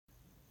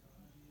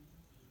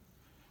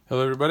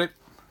Hello everybody,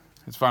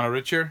 it's Final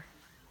Rich here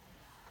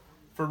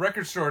for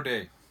Record Store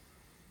Day.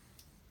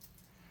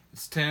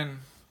 It's 10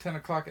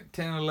 o'clock at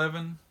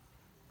 10:11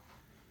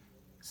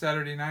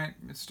 Saturday night.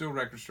 It's still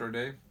Record Store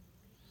Day.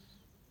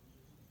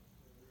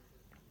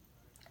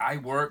 I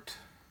worked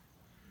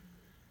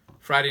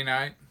Friday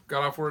night,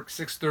 got off work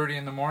 6:30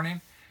 in the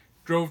morning,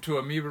 drove to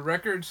Amoeba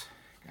Records.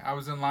 I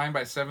was in line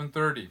by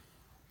 7:30.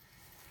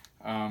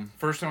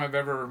 First time I've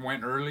ever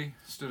went early,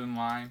 stood in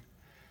line.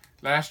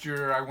 Last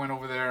year I went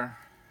over there,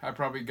 I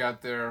probably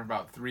got there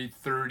about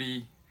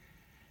 3:30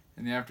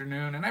 in the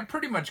afternoon, and I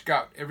pretty much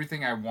got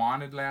everything I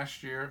wanted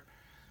last year.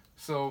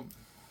 So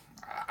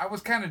I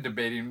was kind of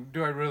debating,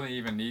 do I really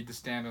even need to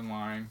stand in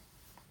line?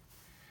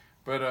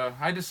 But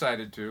I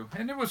decided to,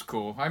 and it was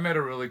cool. I met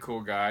a really cool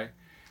guy.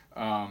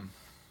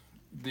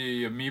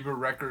 The Amoeba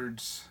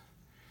Records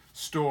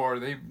store,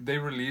 they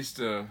released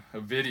a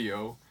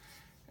video,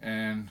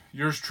 and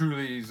yours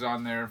truly is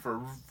on there for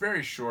a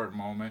very short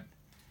moment.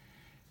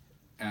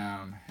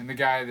 And the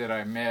guy that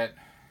I met,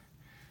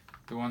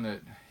 the one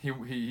that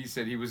he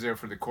said he was there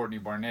for the Courtney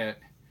Barnett,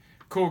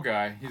 cool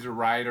guy. He's a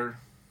writer,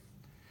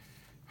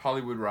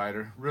 Hollywood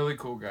writer, really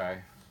cool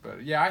guy.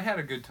 But yeah, I had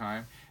a good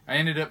time. I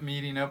ended up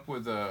meeting up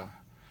with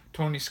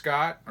Tone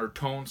Scott.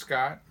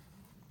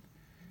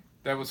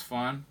 That was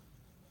fun.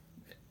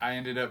 I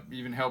ended up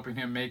even helping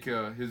him make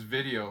his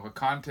video, a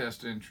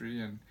contest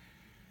entry, and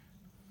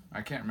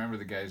I can't remember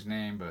the guy's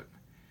name, but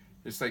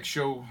it's like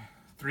show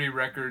 3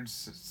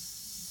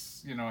 records,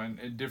 you know,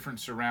 in different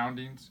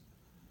surroundings.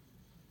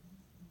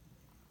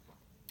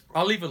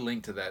 I'll leave a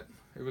link to that.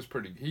 It was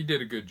he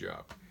did a good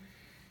job.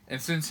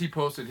 And since he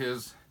posted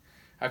his,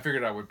 I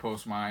figured I would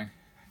post mine.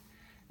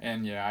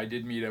 And yeah, I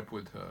did meet up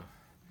with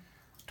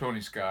Tony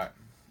Scott.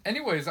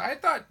 Anyways, I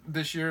thought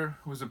this year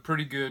was a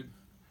pretty good,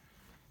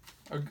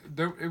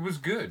 it was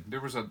good. There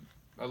was a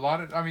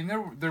lot of, I mean,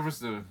 there was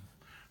the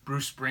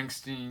Bruce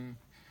Springsteen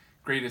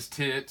Greatest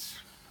Hits.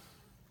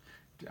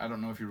 I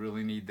don't know if you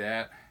really need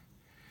that.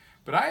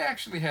 But I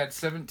actually had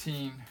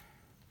 17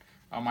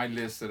 on my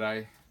list that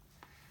I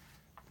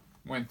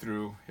went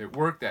through at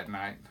work that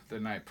night, the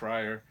night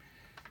prior.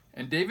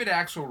 And David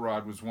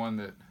Axelrod was one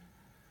that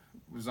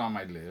was on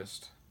my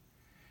list.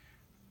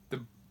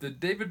 The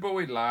David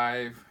Bowie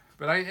Live,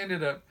 but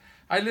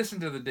I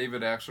listened to the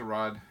David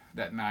Axelrod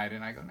that night,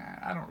 and I go, nah,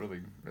 I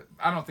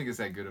don't think it's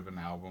that good of an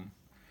album.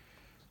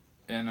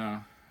 And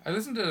I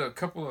listened to a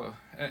couple of,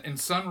 and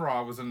Sun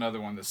Ra was another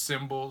one, The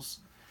Symbols.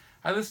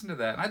 I listened to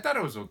that, and I thought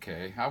it was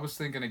okay. I was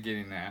thinking of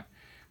getting that.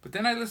 But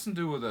then I listened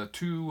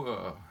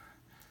to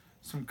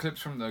some clips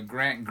from the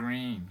Grant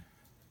Green.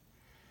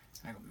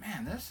 And I go,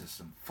 man, this is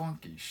some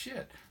funky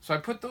shit. So I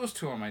put those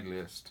 2 on my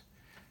list.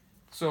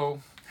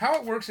 So how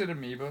it works at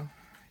Amoeba,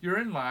 you're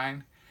in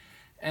line,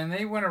 and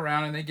they went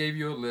around and they gave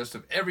you a list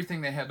of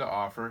everything they had to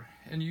offer,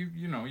 and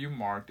you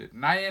marked it.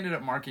 And I ended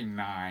up marking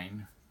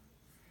 9.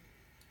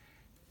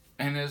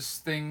 And as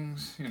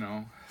things,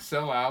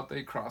 sell out,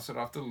 they cross it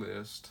off the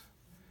list.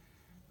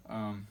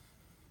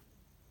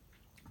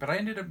 But I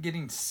ended up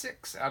getting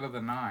 6 out of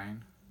the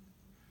 9.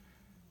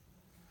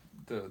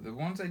 The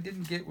ones I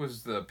didn't get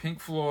was the Pink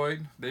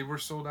Floyd. They were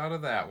sold out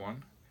of that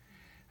one.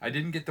 I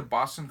didn't get the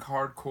Boston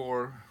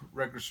Hardcore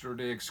Record Store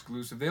Day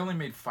exclusive. They only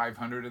made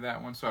 500 of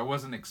that one, so I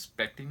wasn't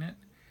expecting it.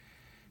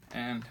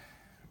 And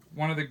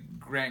one of the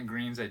Grant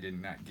Greens I did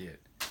not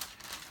get.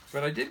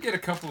 But I did get a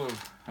couple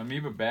of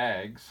Amoeba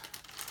bags.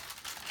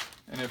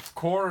 And if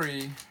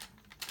Corey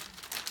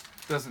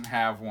doesn't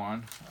have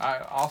one,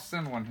 I'll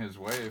send one his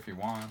way if he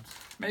wants.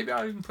 Maybe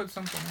I'll even put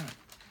something in it.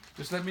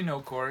 Just let me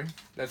know, Corey.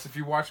 That's if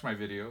you watch my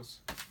videos.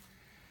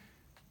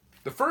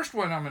 The first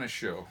one I'm going to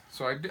show.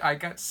 So I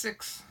got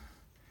 6,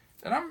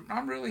 and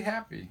I'm really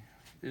happy.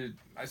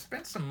 I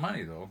spent some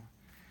money though,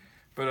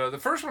 but the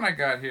first one I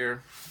got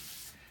here.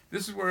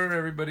 This is where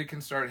everybody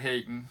can start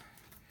hating,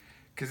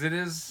 because it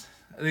is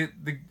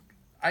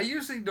I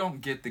usually don't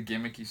get the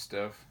gimmicky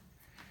stuff.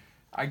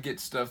 I get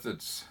stuff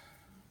that's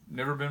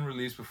never been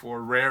released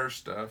before, rare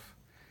stuff.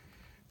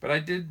 But I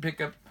did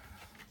pick up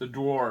the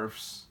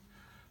Dwarfs,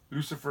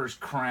 Lucifer's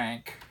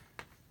Crank,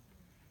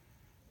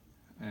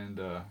 and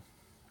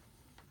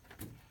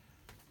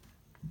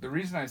the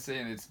reason I say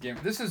it's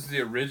gimmick, this is the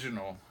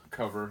original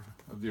cover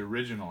of the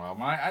original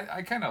album.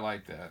 I kind of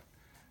like that.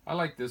 I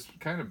like this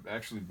kind of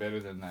actually better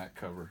than that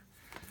cover.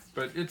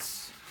 But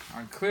it's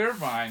on clear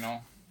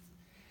vinyl,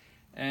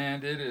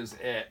 and it is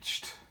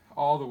etched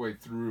all the way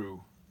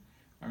through.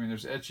 I mean,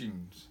 there's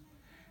etchings.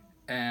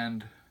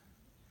 And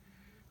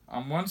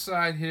on one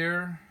side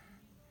here,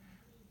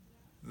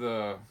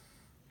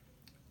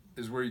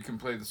 is where you can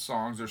play the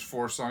songs. There's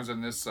 4 songs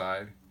on this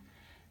side.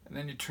 And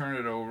then you turn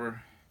it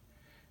over,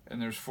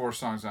 and there's 4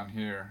 songs on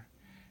here.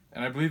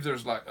 And I believe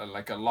there's like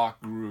a lock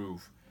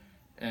groove.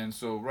 And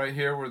so right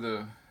here where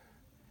the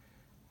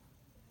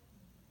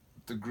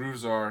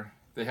grooves are,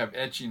 they have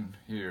etching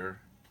here.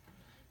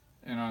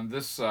 And on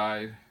this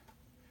side,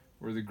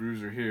 where the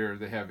grooves are here,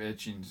 they have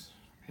etchings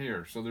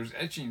here. So there's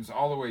etchings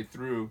all the way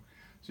through.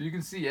 So you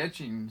can see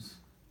etchings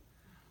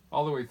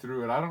all the way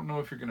through it. I don't know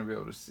if you're going to be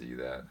able to see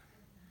that.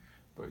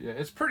 But yeah,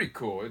 it's pretty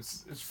cool.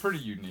 It's pretty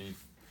unique,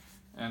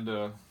 and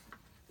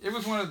it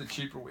was one of the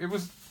cheaper. It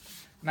was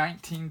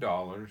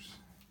 $19.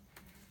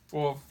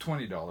 Well,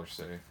 $20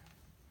 say.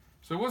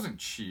 So it wasn't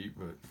cheap,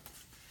 but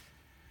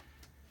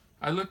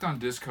I looked on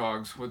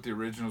Discogs what the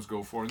originals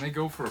go for, and they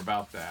go for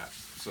about that.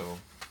 So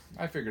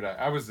I figured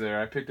I was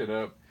there. I picked it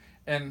up,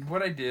 and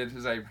what I did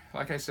is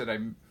like I said, I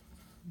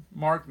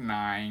marked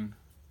 9,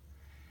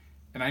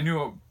 and I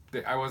knew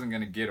that I wasn't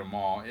going to get them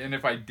all. And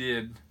if I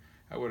did,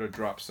 I would have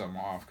dropped some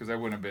off because I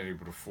wouldn't have been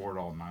able to afford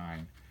all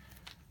 9.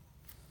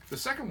 The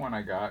second one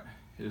I got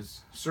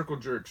is Circle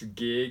Jerk's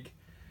Gig.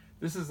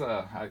 This is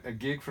a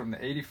gig from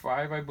the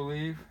 '85, I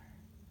believe.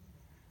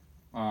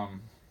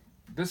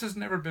 This has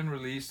never been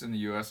released in the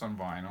U.S. on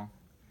vinyl.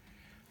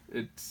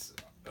 It's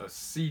a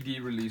CD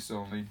release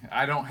only.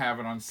 I don't have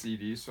it on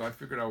CD, so I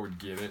figured I would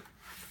get it.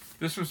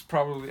 This was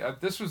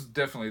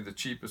definitely the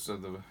cheapest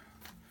of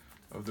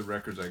the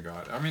records I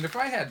got. I mean, if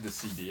I had the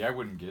CD, I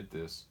wouldn't get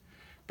this.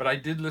 But I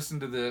did listen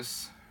to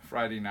this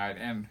Friday night,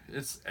 and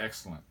it's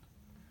excellent.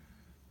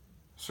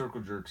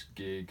 Circle Jerk's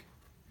Gig.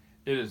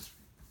 It is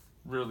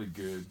really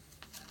good.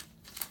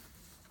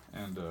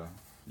 And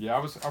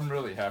yeah, I'm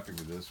really happy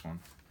with this one.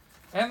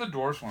 And the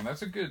Doors one,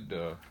 that's a good,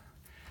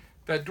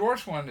 that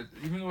Doors one,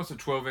 even though it's a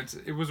 12-inch,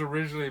 it was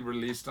originally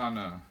released on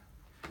a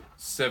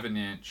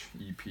 7-inch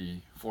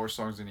EP, 4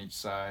 songs on each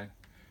side.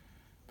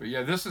 But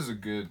yeah, this is a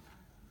good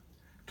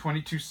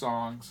 22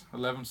 songs,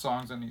 11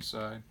 songs on each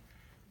side.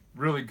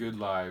 Really good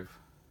live.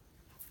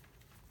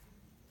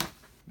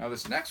 Now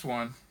this next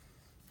one,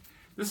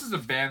 this is a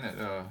band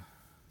that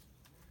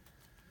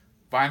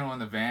Vinyl in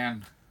the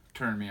Van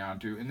turned me on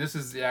to, and this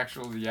is the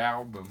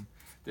album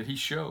that he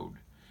showed.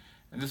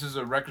 And this is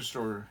a Record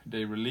Store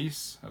Day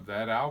release of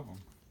that album.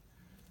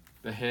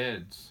 The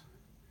Heads.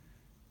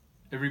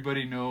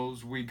 Everybody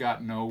Knows We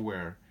Got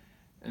Nowhere.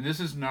 And this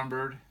is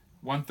numbered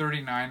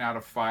 139 out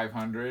of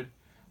 500.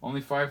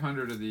 Only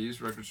 500 of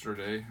these, Record Store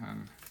Day.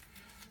 And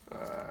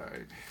I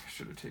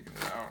should have taken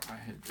it out. I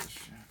hate this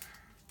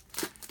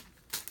shit.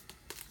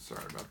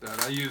 Sorry about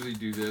that. I usually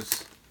do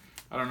this.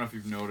 I don't know if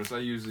you've noticed. I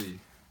usually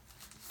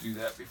do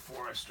that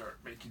before I start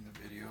making the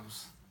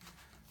videos.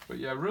 But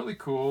yeah, really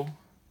cool.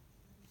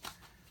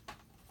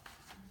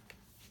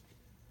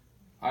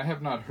 I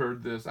have not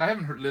heard this. I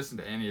haven't listened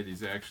to any of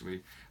these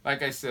actually.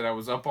 Like I said, I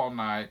was up all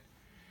night.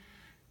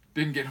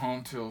 Didn't get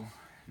home till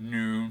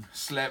noon.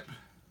 Slept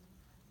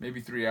maybe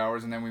 3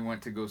 hours, and then we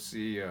went to go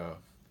see A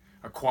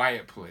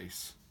Quiet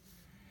Place.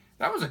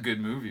 That was a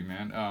good movie,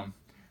 man.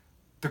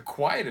 The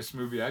quietest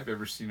movie I've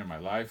ever seen in my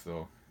life,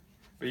 though.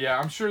 But yeah,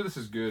 I'm sure this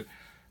is good.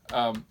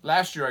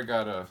 Last year I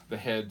got the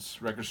Heads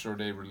Record Store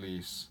Day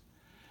release,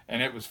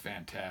 and it was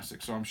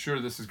fantastic. So I'm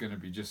sure this is going to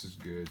be just as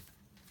good.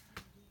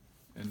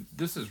 And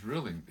this is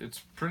really,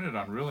 it's printed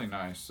on really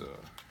nice,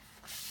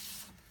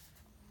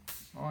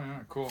 oh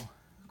yeah, cool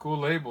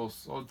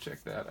labels. Oh,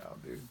 check that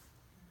out, dude.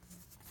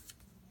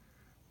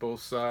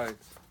 Both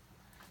sides.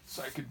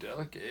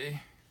 Psychedelic, eh?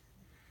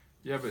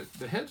 Yeah, but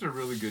the Heads are a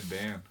really good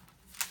band.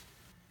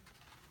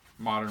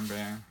 Modern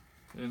band.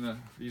 And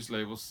these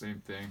labels,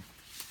 same thing.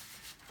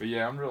 But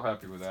yeah, I'm real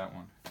happy with that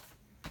one.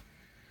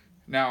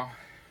 Now,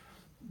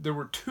 there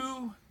were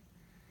 2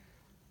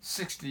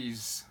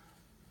 60s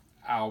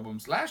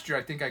albums. Last year,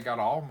 I think I got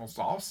almost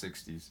all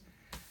 60s.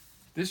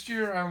 This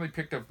year, I only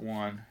picked up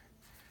one.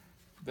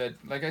 That,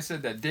 like I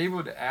said, that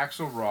David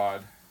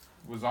Axelrod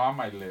was on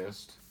my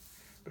list.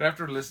 But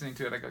after listening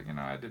to it, I go,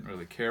 I didn't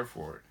really care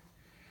for it.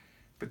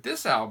 But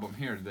this album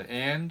here, The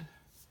End,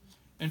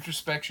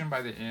 Introspection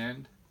by the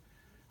End,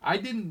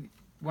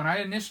 when I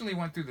initially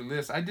went through the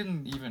list, this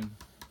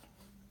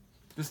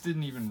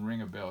didn't even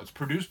ring a bell. It's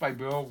produced by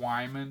Bill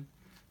Wyman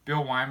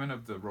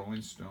of the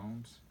Rolling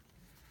Stones.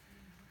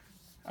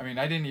 I mean,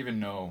 I didn't even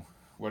know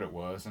what it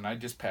was, and I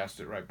just passed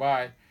it right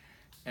by.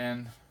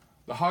 And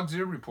the Hog's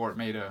Ear Report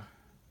made a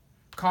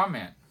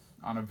comment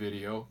on a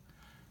video.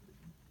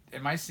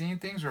 Am I seeing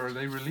things, or are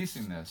they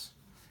releasing this?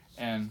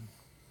 And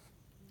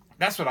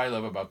that's what I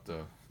love about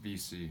the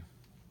VC.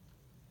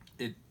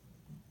 It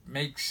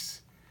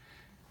makes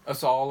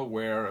us all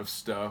aware of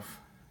stuff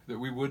that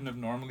we wouldn't have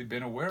normally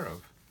been aware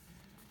of.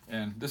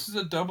 And this is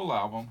a double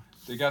album.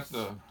 They got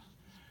the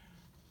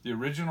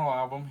original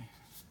album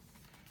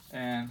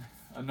and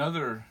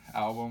another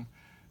album,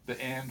 The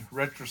End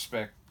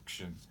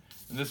Retrospection.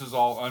 And this is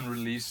all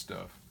unreleased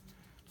stuff.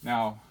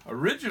 Now,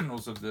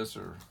 originals of this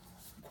are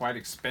quite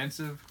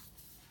expensive.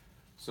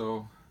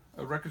 So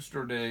a Record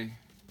Store Day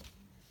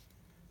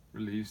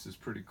release is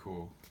pretty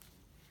cool.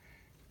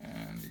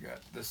 And you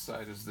got this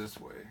side is this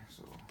way.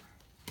 So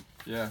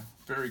yeah,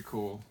 very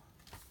cool.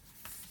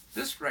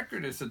 This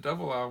record is a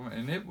double album,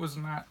 and it was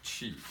not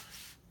cheap.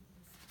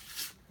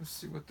 Let's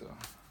see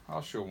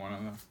I'll show one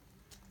of them.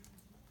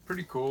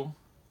 Pretty cool.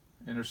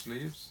 Inner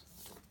sleeves.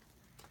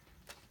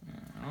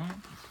 Yeah.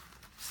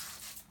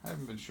 I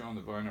haven't been showing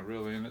the vinyl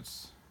really, and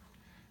it's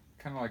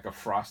kind of like a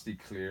frosty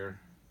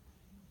clear.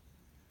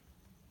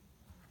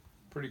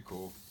 Pretty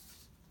cool.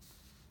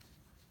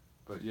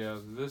 But yeah,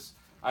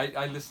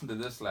 I listened to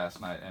this last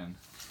night, and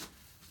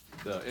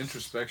The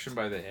Introspection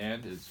by the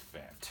End is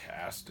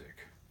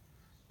fantastic.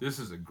 This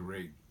is a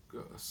great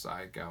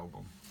psych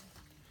album.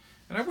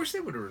 And I wish they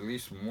would have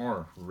released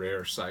more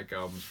rare psych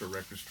albums for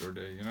Record Store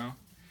Day, you know?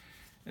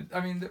 And,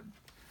 I mean,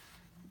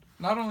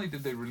 not only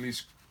did they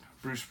release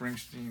Bruce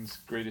Springsteen's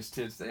greatest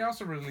hits, they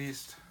also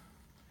released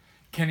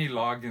Kenny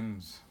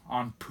Loggins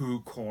on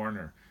Pooh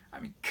Corner. I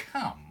mean,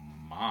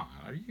 come on.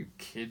 Are you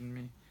kidding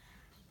me?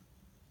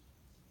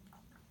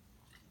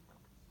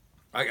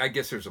 I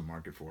guess there's a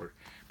market for it.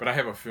 But I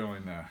have a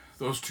feeling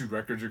those two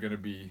records are going to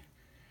be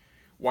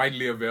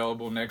widely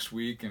available next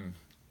week and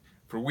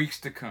for weeks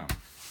to come.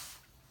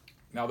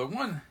 Now, the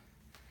one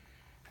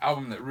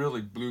album that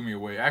really blew me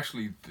away,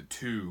 actually the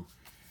two,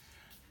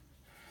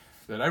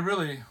 that I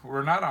really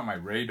were not on my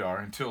radar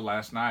until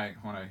last night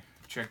when I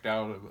checked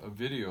out a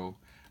video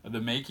of the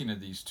making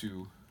of these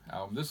two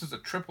albums. This is a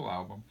triple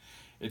album.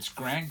 It's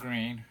Grant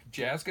Green,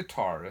 jazz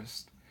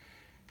guitarist,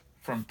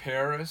 from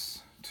Paris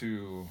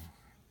to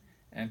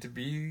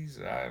Antibes,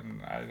 I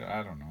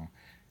don't know,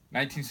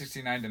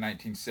 1969 to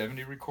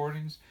 1970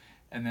 recordings,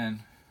 and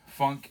then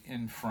Funk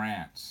in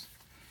France.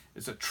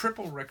 It's a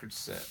triple record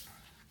set,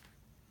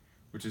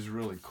 which is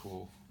really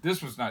cool.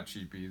 This was not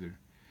cheap either.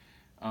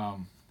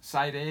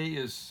 Side A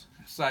is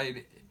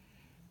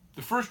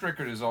the first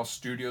record is all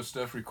studio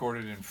stuff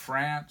recorded in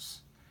France.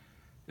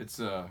 It's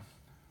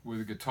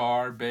with a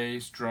guitar,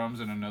 bass,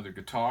 drums, and another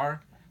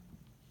guitar.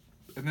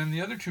 And then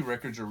the other two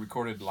records are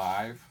recorded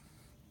live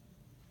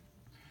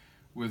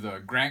with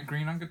Grant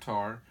Green on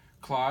guitar,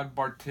 Claude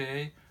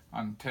Barthé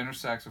on tenor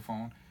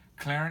saxophone,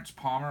 Clarence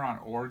Palmer on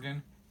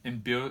organ,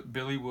 and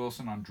Billy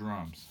Wilson on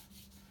drums.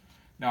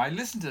 Now, I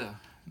listened to,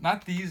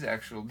 not these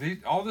actual,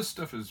 all this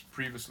stuff is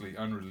previously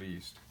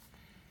unreleased.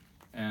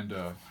 And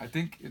I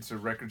think it's a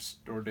Record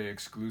Store Day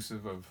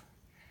exclusive of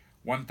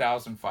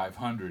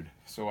 1,500.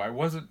 So I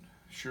wasn't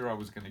sure I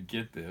was going to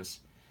get this.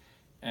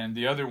 And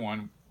the other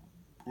one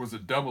was a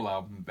double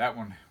album. That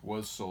one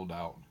was sold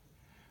out.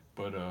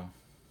 But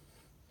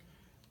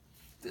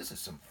this is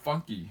some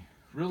funky,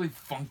 really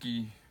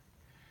funky.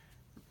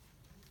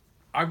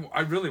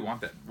 I really want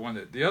that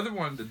one. The other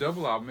one, the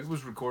double album, it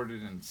was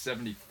recorded in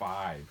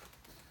 '75.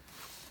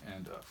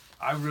 And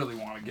I really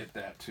want to get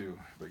that too.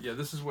 But yeah,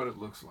 this is what it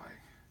looks like.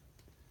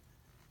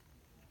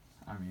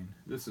 I mean,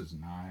 this is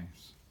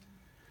nice.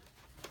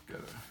 Got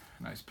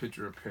a nice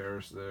picture of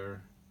Paris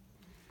there.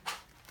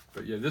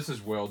 But yeah, this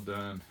is well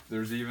done.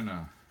 There's even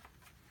a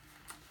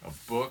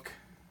book.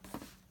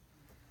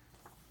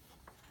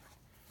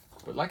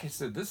 But like I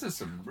said, this is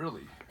some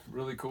really,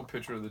 really cool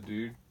picture of the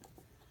dude.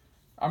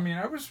 I mean,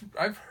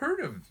 I've heard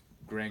of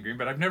Grant Green,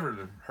 but I've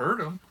never heard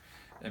him.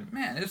 And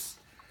man,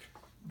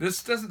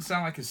 this doesn't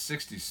sound like his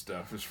 '60s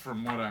stuff, is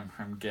from what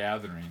I'm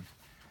gathering.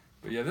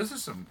 But yeah, this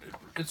is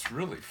it's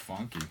really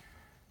funky.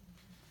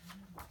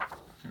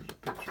 Here's a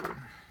picture.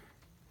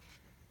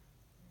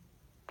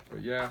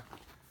 But yeah,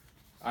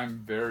 I'm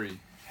very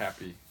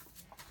happy.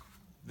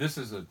 This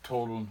is a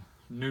total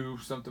new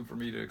something for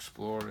me to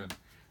explore, and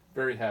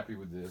very happy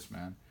with this,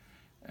 man.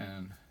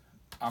 And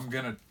I'm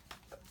gonna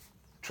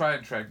try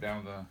and track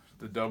down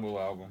the double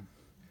album.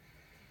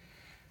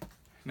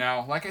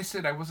 Now, like I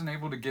said, I wasn't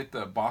able to get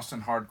the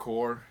Boston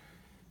Hardcore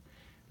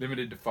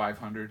limited to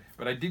 500,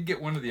 but I did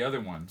get one of the other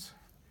ones,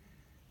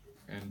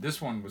 and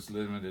this one was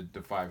limited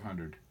to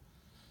 500.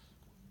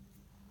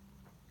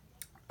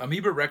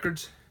 Amoeba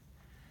Records,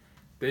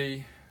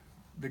 the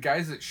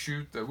guys that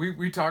shoot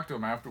we talked to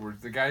them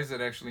afterwards. The guys that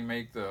actually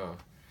make the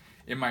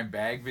In My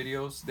Bag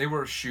videos, they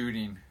were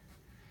shooting,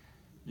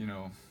 you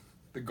know,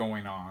 the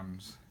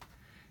going-ons.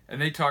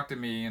 And they talked to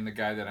me and the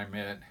guy that I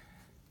met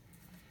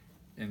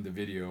in the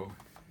video.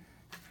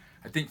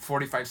 I think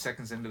 45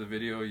 seconds into the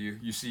video,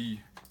 you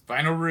see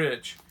Vinyl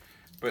Rich.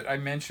 But I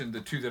mentioned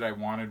the two that I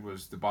wanted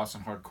was the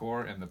Boston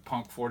Hardcore and the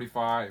Punk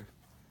 45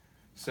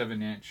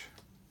 7-inch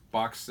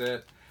box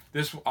set.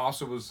 This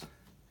also was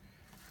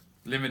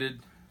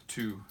limited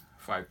to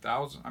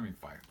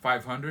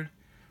 500.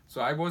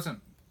 So I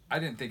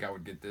didn't think I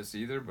would get this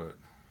either, but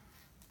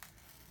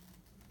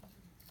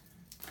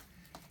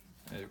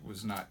it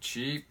was not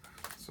cheap,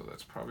 so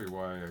that's probably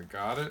why I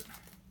got it.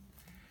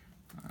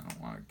 I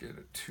don't want to get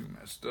it too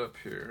messed up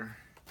here,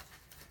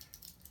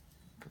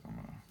 because I'm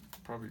going to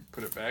probably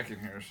put it back in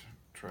here,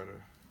 try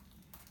to,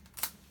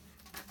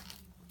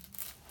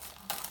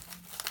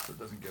 so it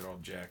doesn't get all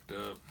jacked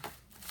up.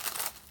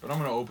 But I'm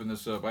going to open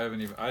this up. I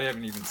haven't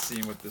even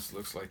seen what this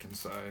looks like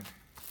inside.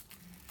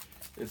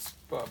 It's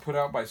put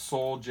out by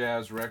Soul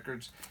Jazz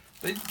Records.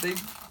 They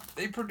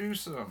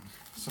produce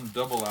some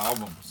double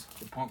albums,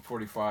 the Punk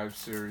 45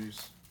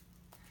 series.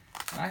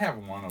 And I have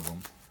one of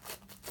them.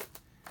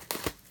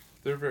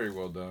 They're very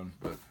well done,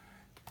 but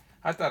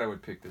I thought I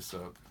would pick this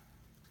up.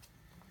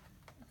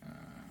 I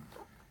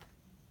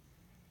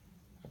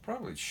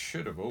probably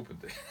should have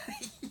opened it.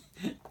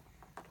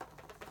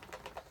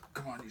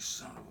 Come on, you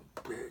son of a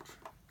bitch.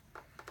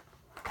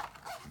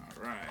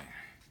 Alright.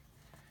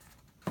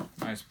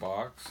 Nice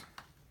box.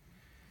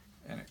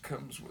 And it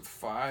comes with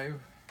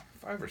five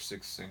or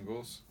six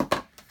singles.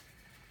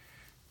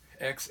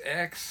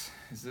 XX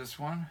is this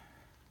one.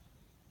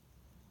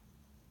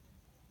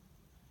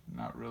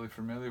 not really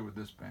familiar with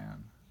this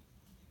band.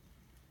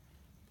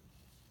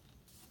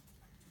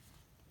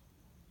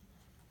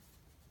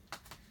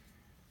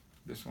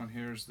 This one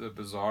here is the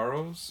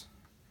Bizarros.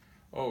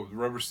 Oh, the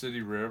Rubber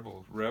City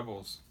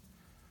Rebels.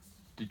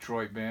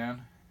 Detroit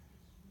band.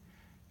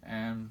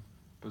 And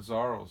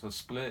Bizarros, a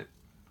split.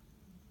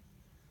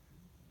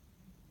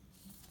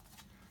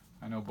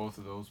 I know both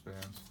of those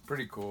bands.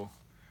 Pretty cool.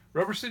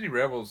 Rubber City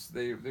Rebels,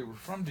 they were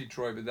from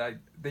Detroit, but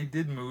they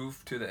did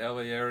move to the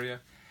LA area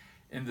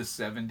in the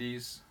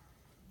 70s.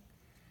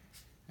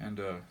 And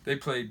they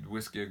played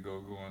Whiskey A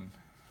Go-Go and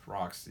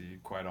Roxy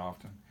quite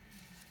often.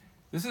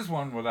 This is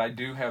one where I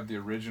do have the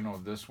original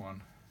of this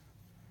one.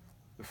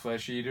 The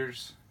Flesh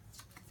Eaters.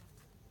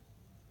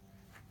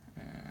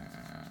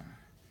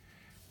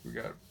 We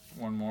got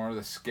one more,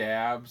 the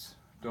Scabs.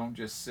 Don't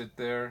Just Sit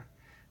There,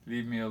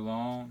 Leave Me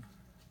Alone.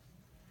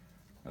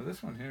 Now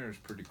this one here is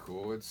pretty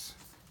cool. It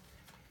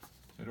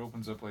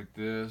opens up like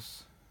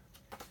this.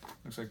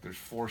 Looks like there's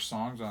 4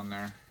 songs on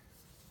there.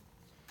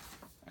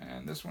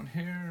 And this one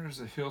here is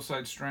a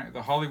Hillside Strangler,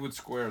 the Hollywood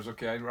Squares.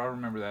 Okay, I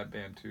remember that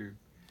band too,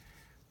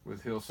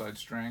 with Hillside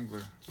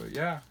Strangler. But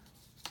yeah,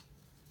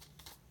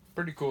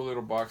 pretty cool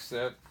little box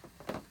set.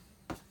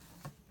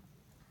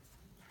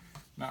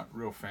 Not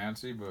real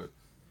fancy, but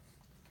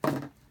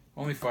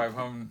only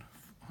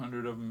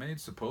 500 of them made,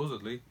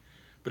 supposedly.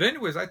 But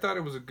anyways, I thought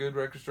it was a good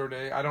record store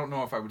day. I don't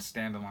know if I would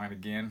stand in line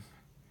again,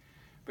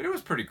 but it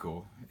was pretty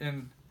cool.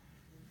 And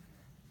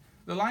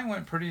the line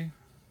went pretty,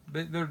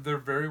 they're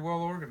very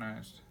well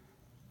organized.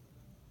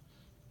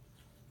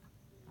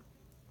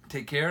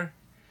 Take care.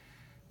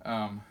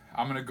 I'm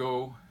gonna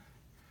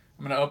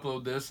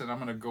upload this, and I'm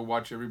gonna go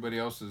watch everybody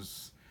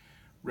else's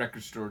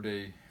record store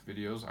day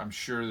videos. I'm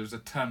sure there's a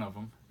ton of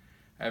them.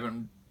 I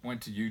haven't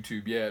went to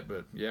YouTube yet,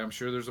 but yeah, I'm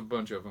sure there's a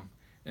bunch of them.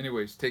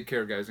 Anyways, take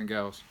care, guys and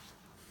gals.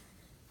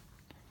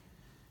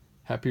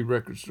 Happy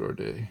record store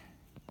day.